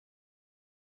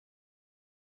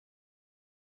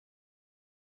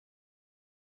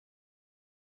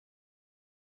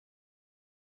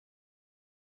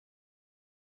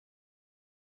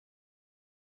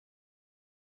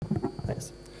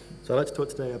So I'd like to talk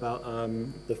today about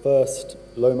the first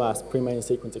low-mass pre-main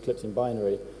sequence eclipsing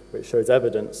binary, which shows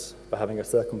evidence for having a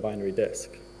circumbinary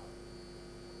disk.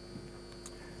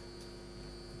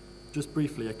 Just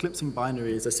briefly, eclipsing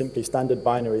binaries are simply standard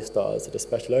binary stars that are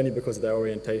special only because of their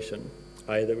orientation,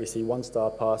 i.e. that we see one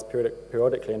star pass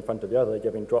periodically in front of the other,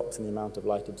 giving drops in the amount of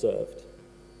light observed.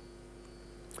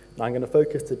 Now I'm going to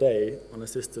focus today on a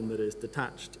system that is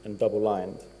detached and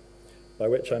double-lined, by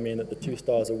which I mean that the two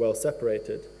stars are well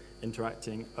separated,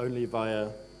 interacting only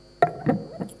via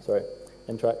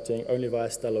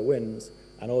stellar winds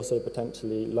and also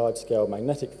potentially large-scale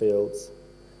magnetic fields.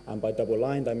 And by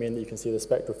double-lined, I mean that you can see the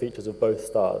spectral features of both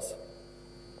stars.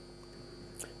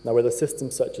 Now, with a system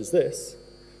such as this,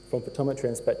 from photometry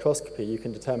and spectroscopy, you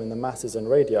can determine the masses and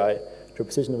radii to a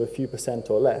precision of a few %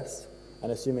 or less.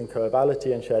 And assuming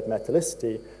coevality and shared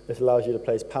metallicity, this allows you to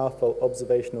place powerful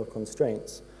observational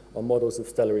constraints on models of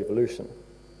stellar evolution.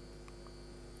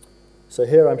 So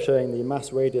here I'm showing the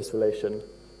mass-radius relation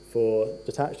for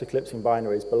detached eclipsing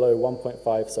binaries below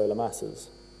 1.5 solar masses,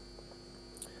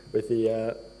 with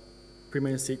the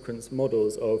pre-main sequence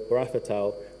models of Baraf et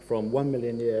al. From 1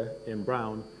 million year in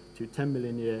brown to 10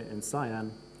 million year in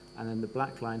cyan, and then the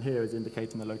black line here is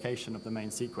indicating the location of the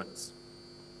main sequence.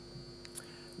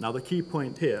 Now the key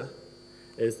point here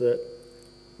is that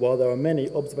while there are many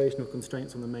observational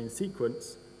constraints on the main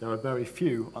sequence, there are very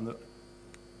few on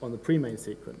the pre-main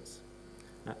sequence.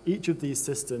 Now, each of these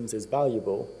systems is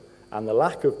valuable, and the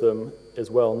lack of them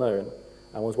is well known,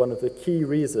 and was one of the key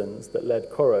reasons that led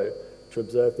CoRoT to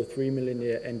observe the 3 million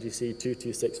year NGC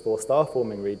 2264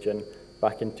 star-forming region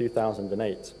back in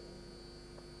 2008.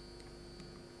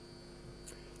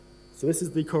 So this is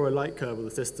the CoRoT light curve of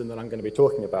the system that I'm going to be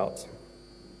talking about.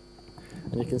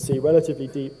 And you can see relatively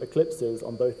deep eclipses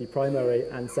on both the primary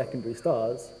and secondary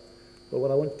stars. But what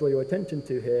I want to draw your attention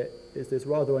to here is this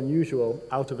rather unusual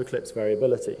out-of-eclipse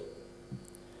variability.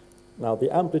 Now, the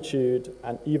amplitude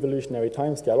and evolutionary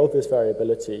timescale of this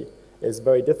variability is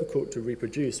very difficult to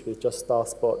reproduce with just star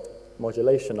spot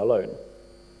modulation alone.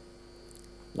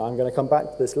 Now, I'm going to come back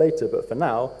to this later, but for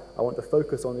now, I want to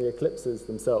focus on the eclipses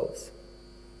themselves.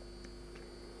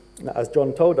 Now, as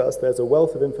John told us, there's a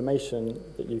wealth of information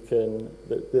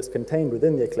that's contained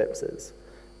within the eclipses.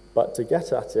 But to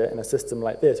get at it in a system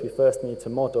like this, we first need to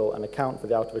model and account for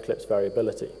the out-of-eclipse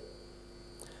variability.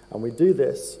 And we do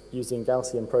this using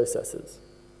Gaussian processes.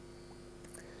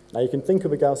 Now, you can think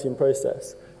of a Gaussian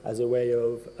process as a way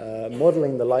of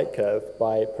modeling the light curve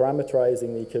by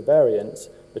parameterizing the covariance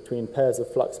between pairs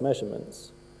of flux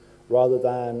measurements, rather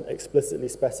than explicitly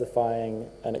specifying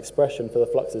an expression for the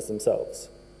fluxes themselves.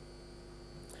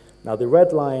 Now, the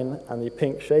red line and the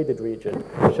pink shaded region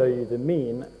show you the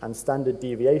mean and standard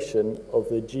deviation of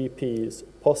the GP's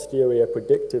posterior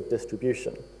predictive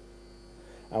distribution.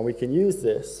 And we can use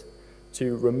this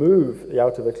to remove the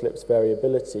out-of-eclipse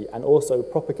variability and also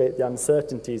propagate the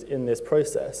uncertainties in this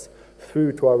process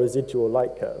through to our residual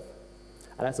light curve.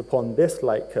 And it's upon this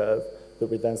light curve that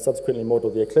we then subsequently model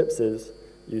the eclipses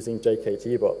using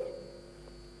JKT-BOP.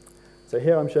 So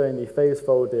here I'm showing the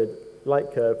phase-folded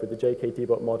light curve with the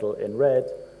JKT-BOP model in red,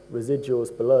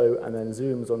 residuals below, and then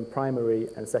zooms on primary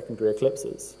and secondary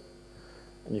eclipses.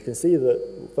 And you can see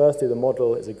that, firstly, the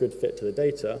model is a good fit to the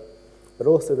data, but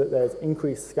also that there's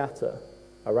increased scatter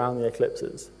around the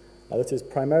eclipses. Now, this is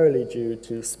primarily due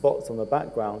to spots on the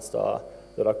background star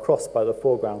that are crossed by the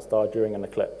foreground star during an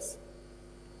eclipse.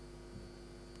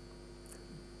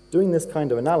 Doing this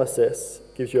kind of analysis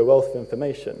gives you a wealth of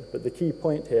information, but the key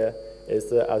point here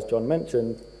is that, as John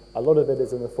mentioned, a lot of it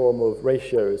is in the form of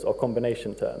ratios or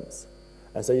combination terms.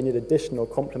 And so you need additional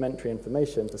complementary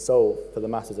information to solve for the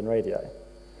masses and radii.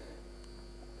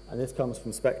 And this comes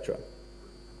from spectra.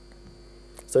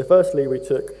 So firstly, we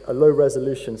took a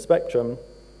low-resolution spectrum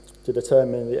to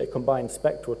determine a combined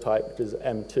spectral type, which is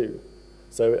M2.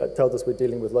 So it tells us we're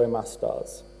dealing with low-mass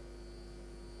stars.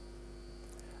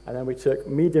 And then we took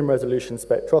medium-resolution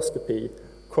spectroscopy,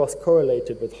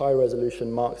 cross-correlated with high-resolution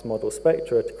Marx model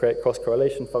spectra to create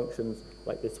cross-correlation functions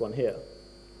like this one here.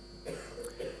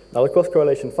 Now, the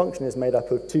cross-correlation function is made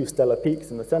up of two stellar peaks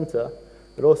in the center,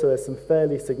 but also there's some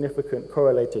fairly significant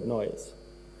correlated noise.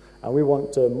 And we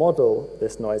want to model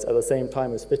this noise at the same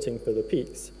time as fitting for the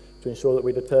peaks to ensure that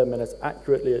we determine as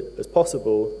accurately as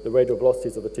possible the radial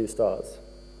velocities of the two stars.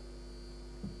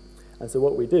 And so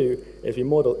what we do is we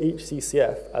model each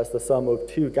CCF as the sum of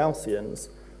two Gaussians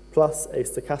plus a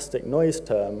stochastic noise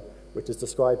term, which is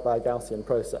described by a Gaussian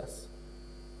process.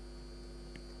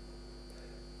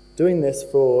 Doing this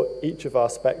for each of our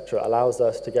spectra allows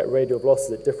us to get radial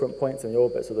velocities at different points in the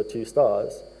orbits of the two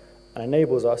stars and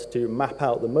enables us to map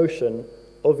out the motion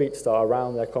of each star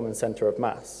around their common center of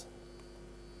mass.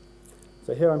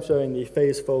 So here I'm showing the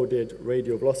phase-folded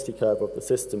radial velocity curve of the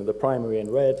system, the primary in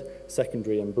red,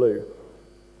 secondary in blue.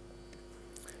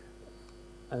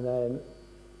 And then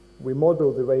we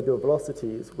model the radial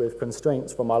velocities with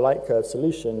constraints from our light curve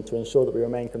solution to ensure that we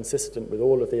remain consistent with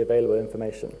all of the available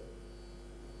information.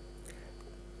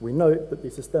 We note that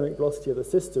the systemic velocity of the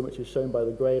system, which is shown by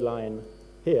the gray line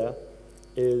here,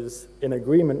 is in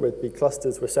agreement with the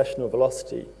cluster's recessional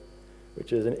velocity,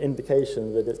 which is an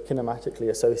indication that it's kinematically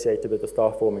associated with the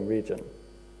star-forming region.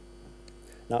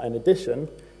 Now, in addition,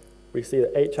 we see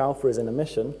that H alpha is in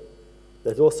emission.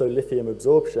 There's also lithium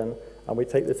absorption, and we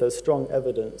take this as strong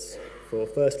evidence for,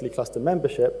 firstly, cluster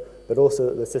membership, but also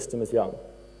that the system is young.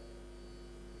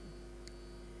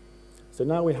 So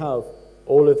now we have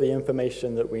all of the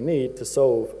information that we need to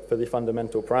solve for the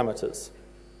fundamental parameters.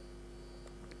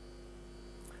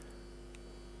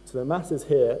 So the masses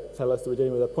here tell us that we're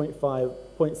dealing with a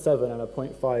 0.7 and a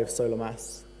 0.5 solar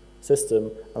mass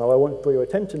system, and what I want to draw your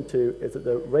attention to is that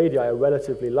the radii are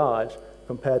relatively large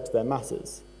compared to their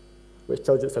masses, which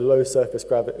tells you it's a low surface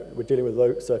gravity. We're dealing with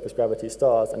low surface gravity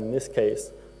stars, and in this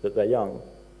case, that they're young.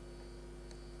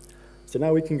 So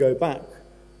now we can go back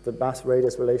to the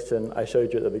mass-radius relation I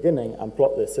showed you at the beginning and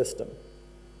plot this system.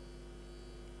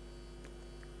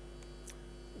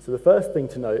 So the first thing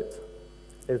to note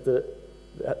is that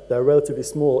there are relatively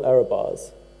small error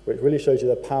bars, which really shows you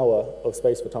the power of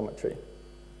space photometry.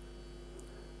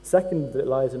 Second, that it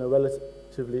lies in a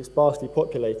relatively sparsely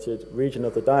populated region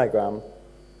of the diagram,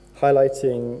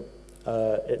 highlighting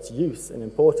its use and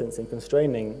importance in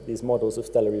constraining these models of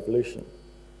stellar evolution.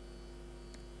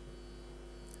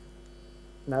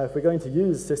 Now, if we're going to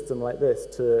use a system like this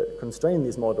to constrain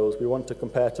these models, we want to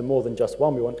compare to more than just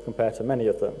one, we want to compare to many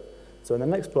of them. So in the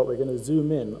next plot, we're going to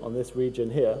zoom in on this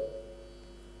region here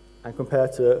and compare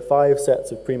to 5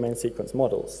 sets of pre-main sequence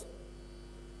models.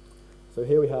 So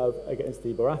here we have against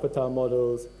the Borath et al.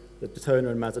 Models, the Daytona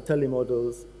and Mazzatelli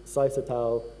models, Seiss et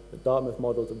al., the Dartmouth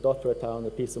models of Dotter et al., and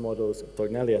the PISA models of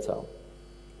Tognelli et al.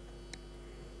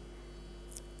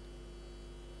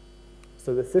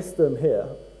 So the system here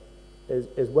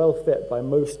is well fit by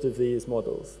most of these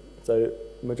models. So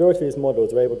the majority of these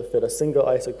models are able to fit a single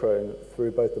isochrone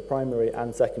through both the primary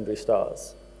and secondary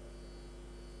stars.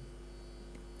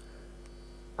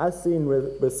 As seen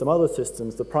with some other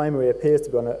systems, the primary appears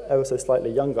to be on an ever so slightly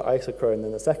younger isochrone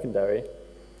than the secondary,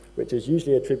 which is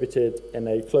usually attributed in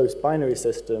a close binary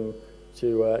system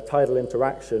to tidal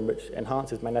interaction, which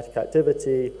enhances magnetic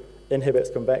activity, inhibits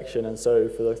convection, and so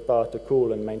for the star to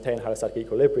cool and maintain hydrostatic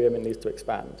equilibrium, it needs to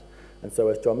expand. And so,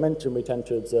 as John mentioned, we tend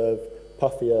to observe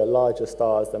puffier, larger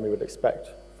stars than we would expect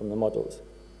from the models.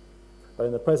 But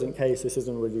in the present case, this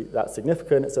isn't really that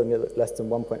significant. It's only at less than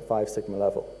 1.5 sigma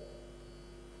level.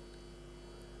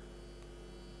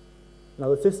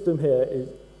 Now, the system here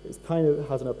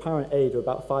has an apparent age of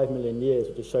about 5 million years,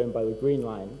 which is shown by the green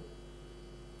line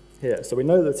here. So we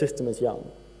know that the system is young.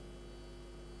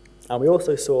 And we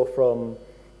also saw from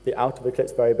the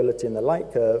out-of-eclipse variability in the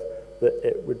light curve that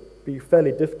it would be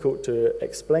fairly difficult to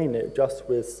explain it just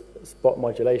with spot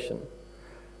modulation.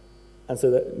 And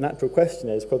so the natural question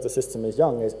is, because the system is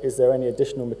young, is there any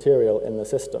additional material in the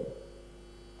system?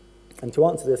 And to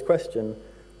answer this question,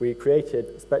 we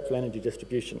created spectral energy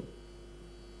distribution.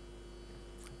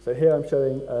 So here I'm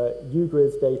showing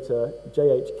UGRIS data,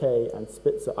 JHK, and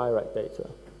Spitzer-IRAC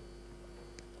data.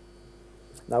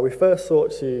 Now, we first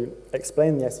sought to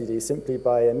explain the SED simply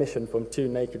by emission from 2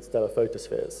 naked stellar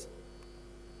photospheres.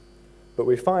 But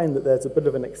we find that there's a bit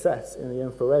of an excess in the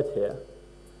infrared here,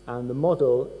 and the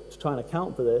model, to try and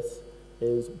account for this,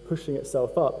 is pushing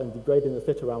itself up and degrading the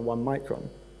fit around 1 micron.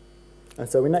 And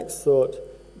so we next sought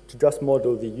to just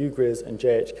model the UGRIS and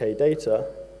JHK data,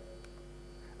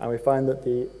 and we find that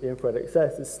the infrared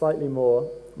excess is slightly more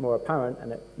apparent,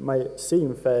 and it might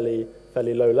seem fairly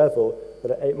low level,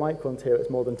 but at 8 microns here, it's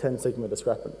more than 10 sigma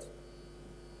discrepant.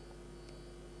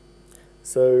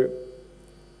 So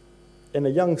in a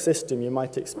young system, you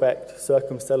might expect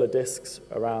circumstellar disks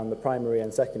around the primary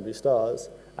and secondary stars,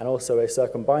 and also a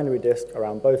circumbinary disk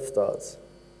around both stars.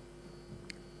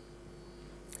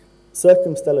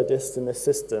 Circumstellar disks in this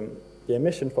system, the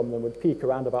emission from them would peak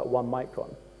around about 1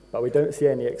 micron, but we don't see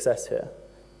any excess here.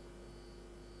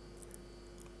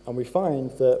 And we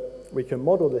find that we can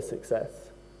model this excess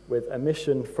with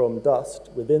emission from dust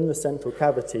within the central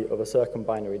cavity of a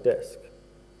circumbinary disk.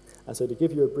 And so to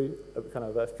give you a brief kind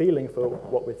of a feeling for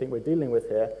what we think we're dealing with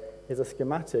here is a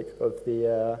schematic of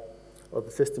the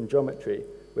system geometry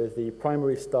with the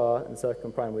primary star and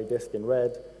circumprimary disk in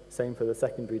red, same for the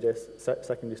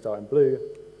secondary star in blue,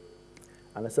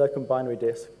 and the circumbinary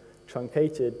disk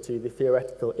truncated to the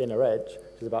theoretical inner edge,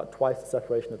 which is about twice the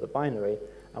separation of the binary,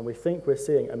 and we think we're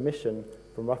seeing emission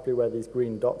from roughly where these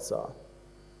green dots are.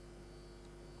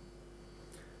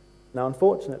 Now,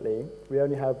 unfortunately, we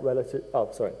only have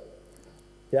the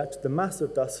mass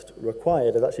of dust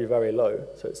required is actually very low,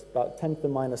 so it's about 10 to the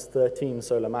minus 13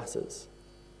 solar masses.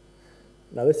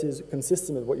 Now, this is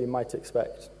consistent with what you might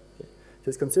expect. So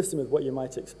it's consistent with what you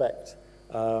might expect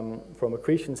from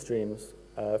accretion streams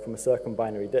from a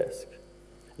circumbinary disk.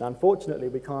 Now, unfortunately,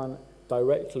 we can't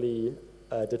directly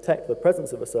detect the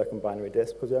presence of a circumbinary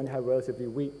disk because we only have relatively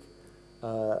weak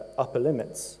upper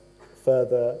limits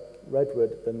further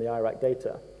redward than the IRAC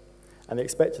data. And the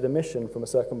expected emission from a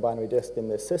circumbinary disk in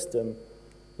this system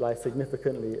lies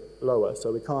significantly lower.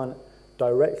 So we can't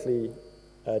directly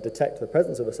detect the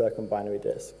presence of a circumbinary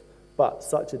disk, but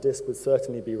such a disk would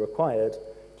certainly be required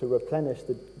to replenish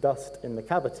the dust in the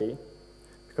cavity,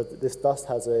 because this dust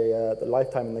has the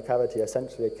lifetime in the cavity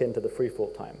essentially akin to the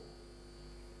freefall time.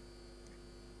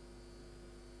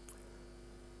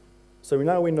 So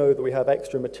now we know that we have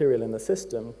extra material in the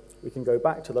system. We can go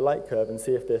back to the light curve and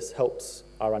see if this helps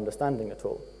our understanding at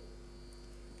all.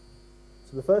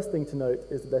 So the first thing to note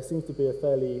is that there seems to be a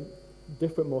fairly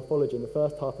different morphology in the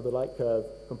first half of the light curve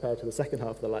compared to the second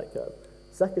half of the light curve.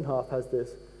 The second half has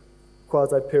this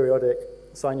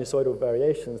quasi-periodic sinusoidal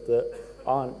variations that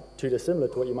aren't too dissimilar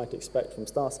to what you might expect from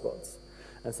star spots.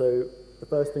 And so the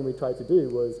first thing we tried to do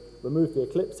was remove the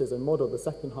eclipses and model the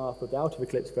second half of the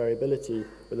out-of-eclipse variability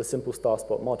with a simple star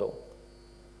spot model,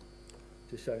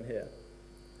 which is shown here.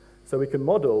 So we can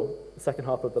model the second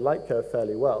half of the light curve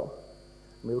fairly well.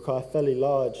 And we require fairly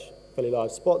large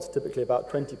spots, typically about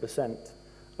 20%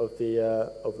 of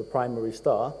the primary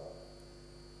star.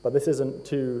 But this isn't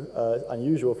too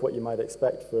unusual for what you might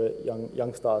expect for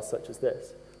young stars such as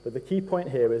this. But the key point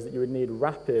here is that you would need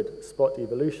rapid spot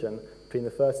evolution between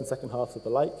the first and second halves of the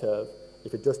light curve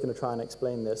if you're just going to try and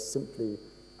explain this simply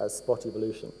as spot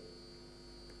evolution.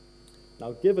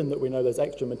 Now, given that we know there's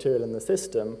extra material in the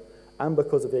system, and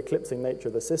because of the eclipsing nature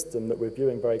of the system that we're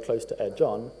viewing very close to edge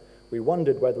on, we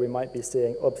wondered whether we might be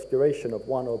seeing obscuration of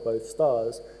one or both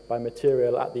stars by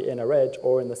material at the inner edge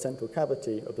or in the central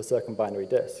cavity of the circumbinary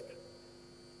disk.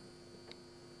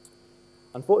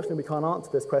 Unfortunately, we can't answer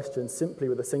this question simply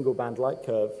with a single band light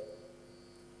curve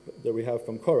that we have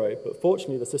from CoRoT, but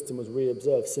fortunately the system was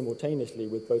reobserved simultaneously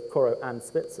with both CoRoT and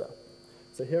Spitzer.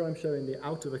 So here I'm showing the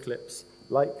out-of-eclipse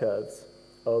light curves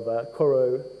of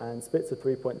CoRoT and Spitzer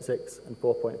 3.6 and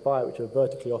 4.5, which are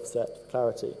vertically offset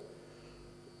clarity.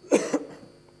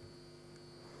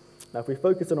 Now, if we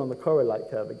focus in on the CoRoT light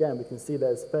curve, again, we can see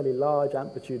there's fairly large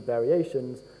amplitude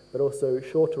variations, but also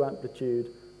shorter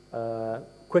amplitude,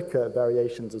 quicker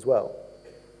variations as well.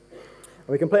 And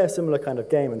we can play a similar kind of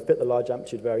game and fit the large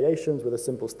amplitude variations with a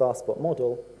simple star spot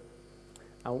model.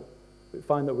 And we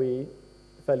find that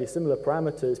fairly similar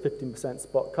parameters, 15%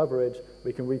 spot coverage,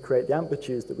 we can recreate the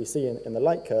amplitudes that we see in the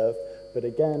light curve, but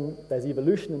again, there's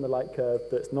evolution in the light curve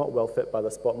that's not well fit by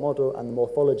the spot model, and the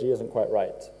morphology isn't quite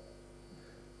right.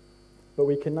 But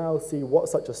we can now see what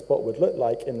such a spot would look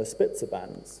like in the Spitzer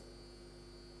bands.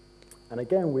 And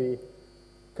again, we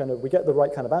get the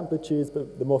right kind of amplitudes,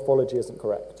 but the morphology isn't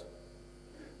correct.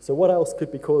 So what else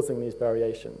could be causing these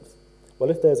variations?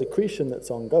 Well, if there's accretion that's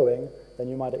ongoing, then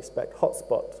you might expect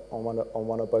hotspot on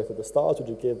one or both of the stars, which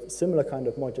would give similar kind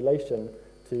of modulation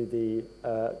to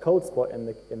the cold spot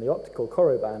in the optical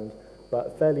CoRoT band,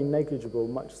 but fairly negligible,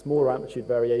 much smaller amplitude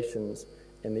variations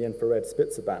in the infrared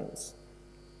Spitzer bands.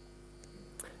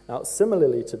 Now,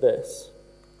 similarly to this,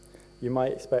 you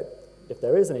might expect, if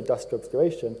there is any dust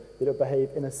obscuration, that it will behave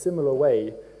in a similar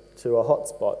way to a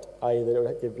hotspot, i.e. that it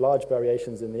will give large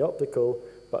variations in the optical,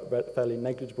 but fairly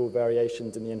negligible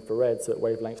variations in the infrared, so at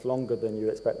wavelengths longer than you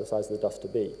expect the size of the dust to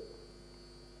be.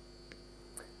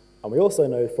 And we also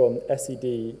know from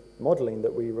SED modeling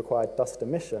that we require dust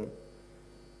emission.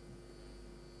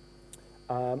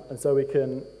 And so we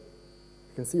can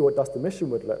see what dust emission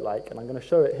would look like, and I'm going to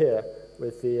show it here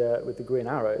with the green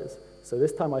arrows. So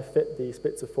this time I fit the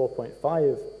Spitzer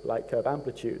 4.5 light curve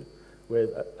amplitude with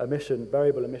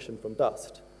variable emission from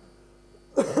dust.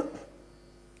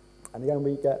 And again,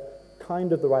 we get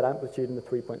kind of the right amplitude in the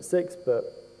 3.6, but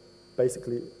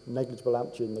basically negligible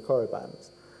amplitude in the CoRoT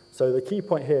bands. So the key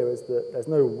point here is that there's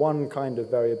no one kind of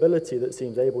variability that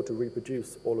seems able to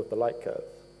reproduce all of the light curve,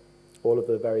 all of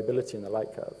the variability in the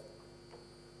light curve.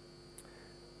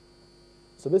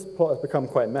 So this plot has become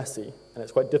quite messy, and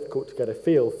it's quite difficult to get a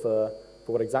feel for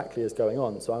what exactly is going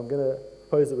on. So I'm going to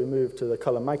propose that we move to the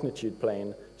color magnitude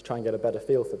plane to try and get a better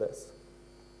feel for this.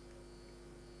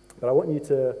 But I want you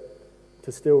to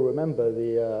still remember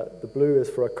the blue is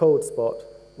for a cold spot,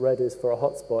 red is for a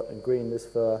hotspot, and green is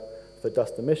for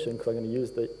dust emission, because I'm going to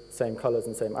use the same colors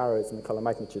and same arrows in the color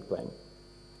magnitude plane.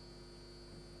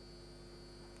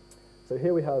 So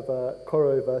here we have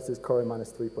CoRoT versus CoRoT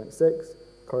minus 3.6,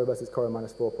 CoRoT versus CoRoT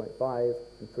minus 4.5,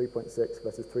 and 3.6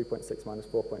 versus 3.6 minus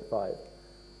 4.5.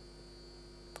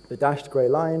 The dashed gray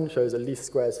line shows a least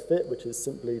squares fit, which is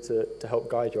simply to help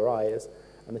guide your eyes.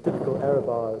 And the typical error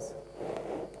bars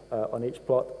on each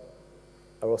plot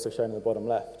are also shown in the bottom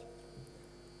left.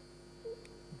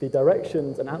 The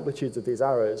directions and amplitudes of these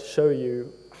arrows show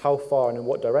you how far and in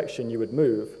what direction you would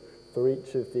move for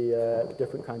each of the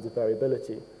different kinds of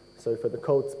variability. So for the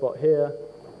cold spot here,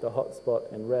 the hot spot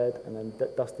in red, and then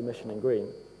dust emission in green.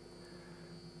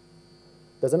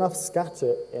 There's enough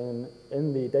scatter in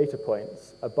the data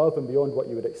points above and beyond what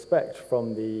you would expect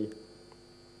from the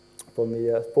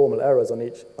formal errors on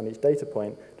each data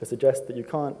point to suggest that you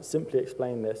can't simply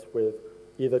explain this with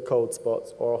either cold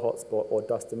spots or a hot spot or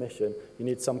dust emission. You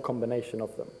need some combination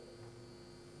of them.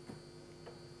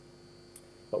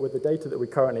 But with the data that we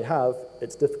currently have,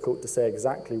 it's difficult to say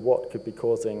exactly what could be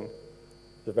causing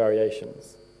the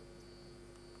variations.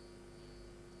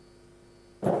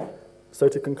 So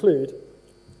to conclude,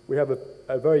 we have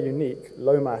a very unique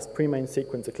low-mass pre-main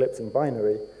sequence eclipsing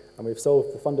binary, and we've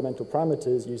solved the fundamental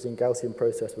parameters using Gaussian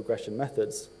process regression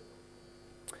methods,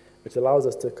 which allows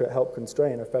us to help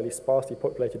constrain a fairly sparsely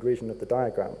populated region of the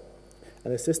diagram.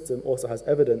 And the system also has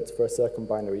evidence for a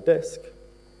circumbinary disk,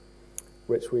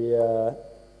 which we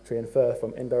infer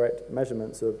from indirect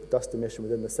measurements of dust emission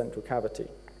within the central cavity.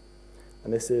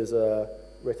 And this is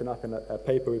written up in a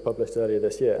paper we published earlier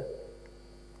this year.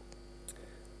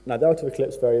 Now, delta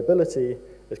eclipse variability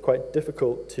is quite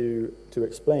difficult to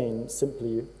explain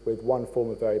simply with one form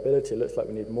of variability. It looks like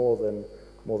we need more than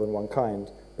one kind,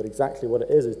 but exactly what it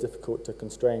is difficult to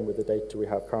constrain with the data we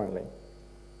have currently.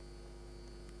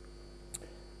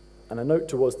 And a note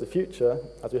towards the future,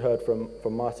 as we heard from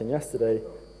Martin yesterday,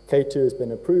 K2 has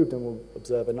been approved and will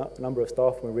observe a number of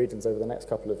star-forming regions over the next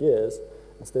couple of years,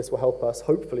 and so this will help us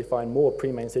hopefully find more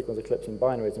pre-main sequence eclipsing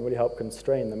binaries and really help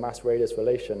constrain the mass-radius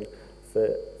relation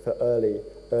for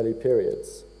early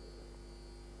periods.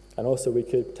 And also we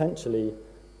could potentially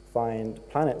find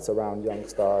planets around young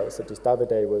stars, such as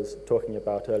Davide was talking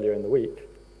about earlier in the week,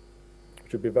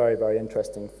 which would be very, very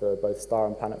interesting for both star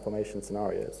and planet formation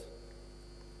scenarios.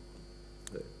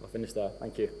 I'll finish there.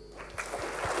 Thank you.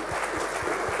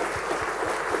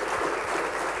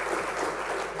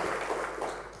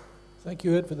 Thank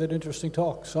you, Ed, for that interesting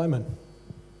talk. Simon.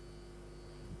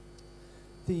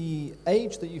 The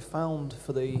age that you found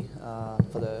for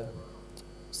the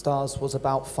stars was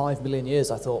about 5 million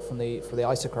years, I thought, for the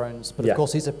isochrones. But of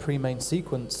course, these are pre-main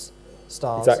sequence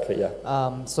stars. Exactly,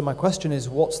 yeah. So my question is,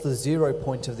 what's the 0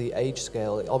 point of the age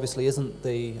scale? It obviously isn't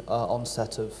the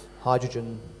onset of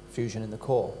hydrogen fusion in the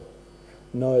core.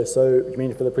 No, so you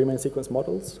mean for the pre-main sequence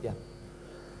models? Yeah.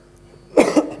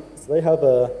 So they have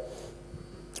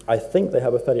I think they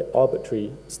have a fairly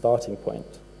arbitrary starting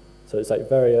point. So it's like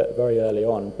very, very early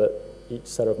on, but each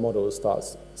set of models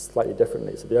starts slightly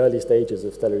differently. So the early stages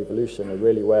of stellar evolution are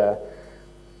really where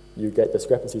you get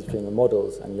discrepancies between the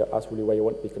models, and that's really where you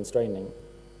want to be constraining,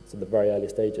 so the very early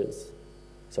stages.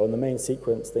 So on the main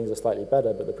sequence, things are slightly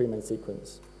better, but the pre-main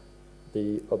sequence,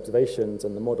 the observations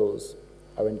and the models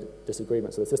are in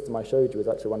disagreement. So the system I showed you is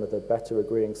actually one of the better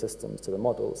agreeing systems to the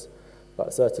models,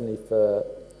 but certainly for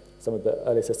some of the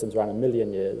early systems around 1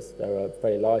 million years, there are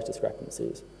very large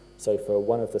discrepancies. So for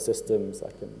one of the systems,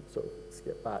 I can sort of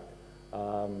skip back.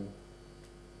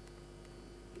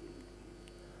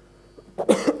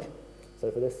 So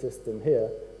for this system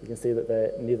here, you can see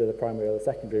that neither the primary or the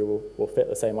secondary will fit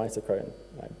the same isochrone.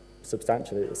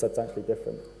 Substantially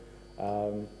different.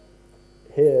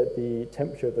 Here, the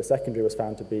temperature of the secondary was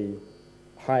found to be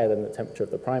higher than the temperature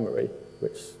of the primary,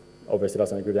 which obviously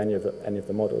doesn't agree with any of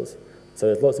the models. So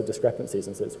there's lots of discrepancies,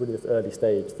 and so it's really this early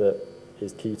stage that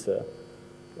is key to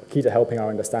helping our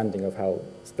understanding of how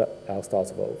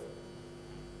stars evolve.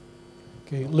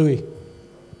 Okay, Louis.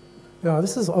 Yeah,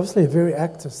 this is obviously a very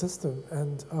active system,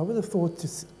 and I would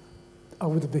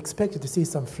have expected to see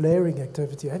some flaring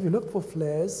activity. Have you looked for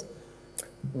flares?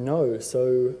 No,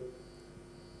 so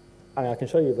I can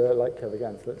show you the light curve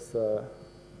again. So let's.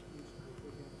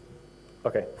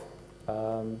 Okay.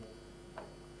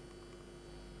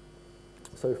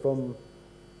 So from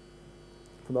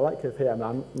the light curve here,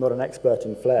 I'm not an expert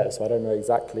in flares, so I don't know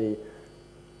exactly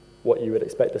what you would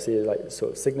expect to see, like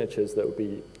sort of signatures that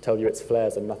would tell you it's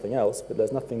flares and nothing else, but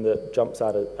there's nothing that jumps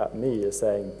out at me as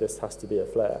saying this has to be a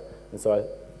flare. And so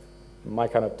my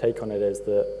kind of take on it is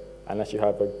that unless you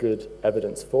have a good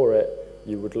evidence for it,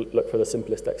 you would look for the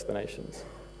simplest explanations.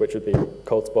 which would be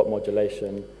cold spot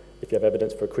modulation. If you have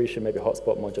evidence for accretion, maybe hot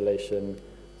spot modulation.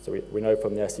 So we know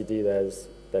from the SED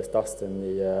there's dust in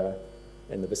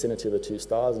the vicinity of the two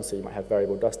stars, and so you might have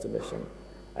variable dust emission.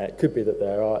 And it could be that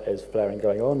there is flaring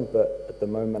going on, but at the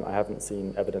moment I haven't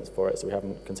seen evidence for it, so we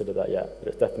haven't considered that yet. But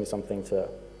it's definitely something to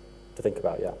think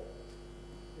about, yeah.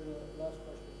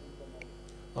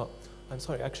 I'm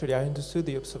sorry, actually I understood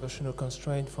the observational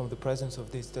constraint from the presence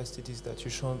of these densities that you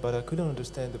shown, but I couldn't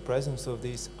understand the presence of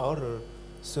this outer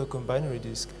circumbinary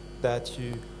disk that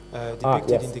you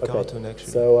depicted in the cartoon,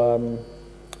 actually. So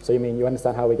you mean you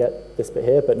understand how we get this bit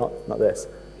here, but not this?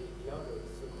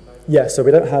 Yeah, so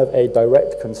we don't have a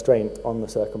direct constraint on the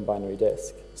circumbinary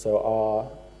disk. So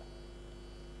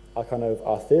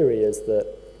our theory is that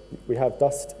we have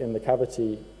dust in the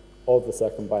cavity of the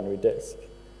circumbinary disk,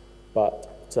 but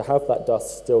to have that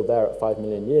dust still there at 5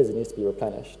 million years, it needs to be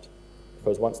replenished,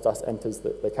 because once dust enters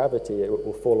the cavity, it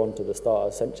will fall onto the star,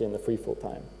 essentially in the freefall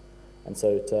time. And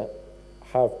so to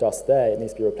have dust there, it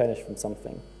needs to be replenished from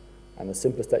something. And the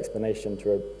simplest explanation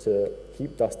to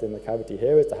keep dust in the cavity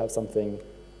here is to have something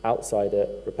outside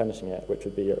it replenishing it, which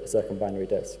would be a circumbinary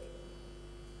disk.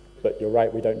 But you're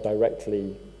right, we don't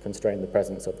directly constrain the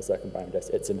presence of the circumbinary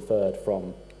disk. It's inferred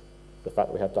from the fact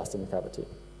that we have dust in the cavity.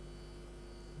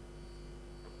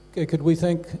 Okay, could we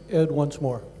thank Ed once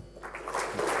more?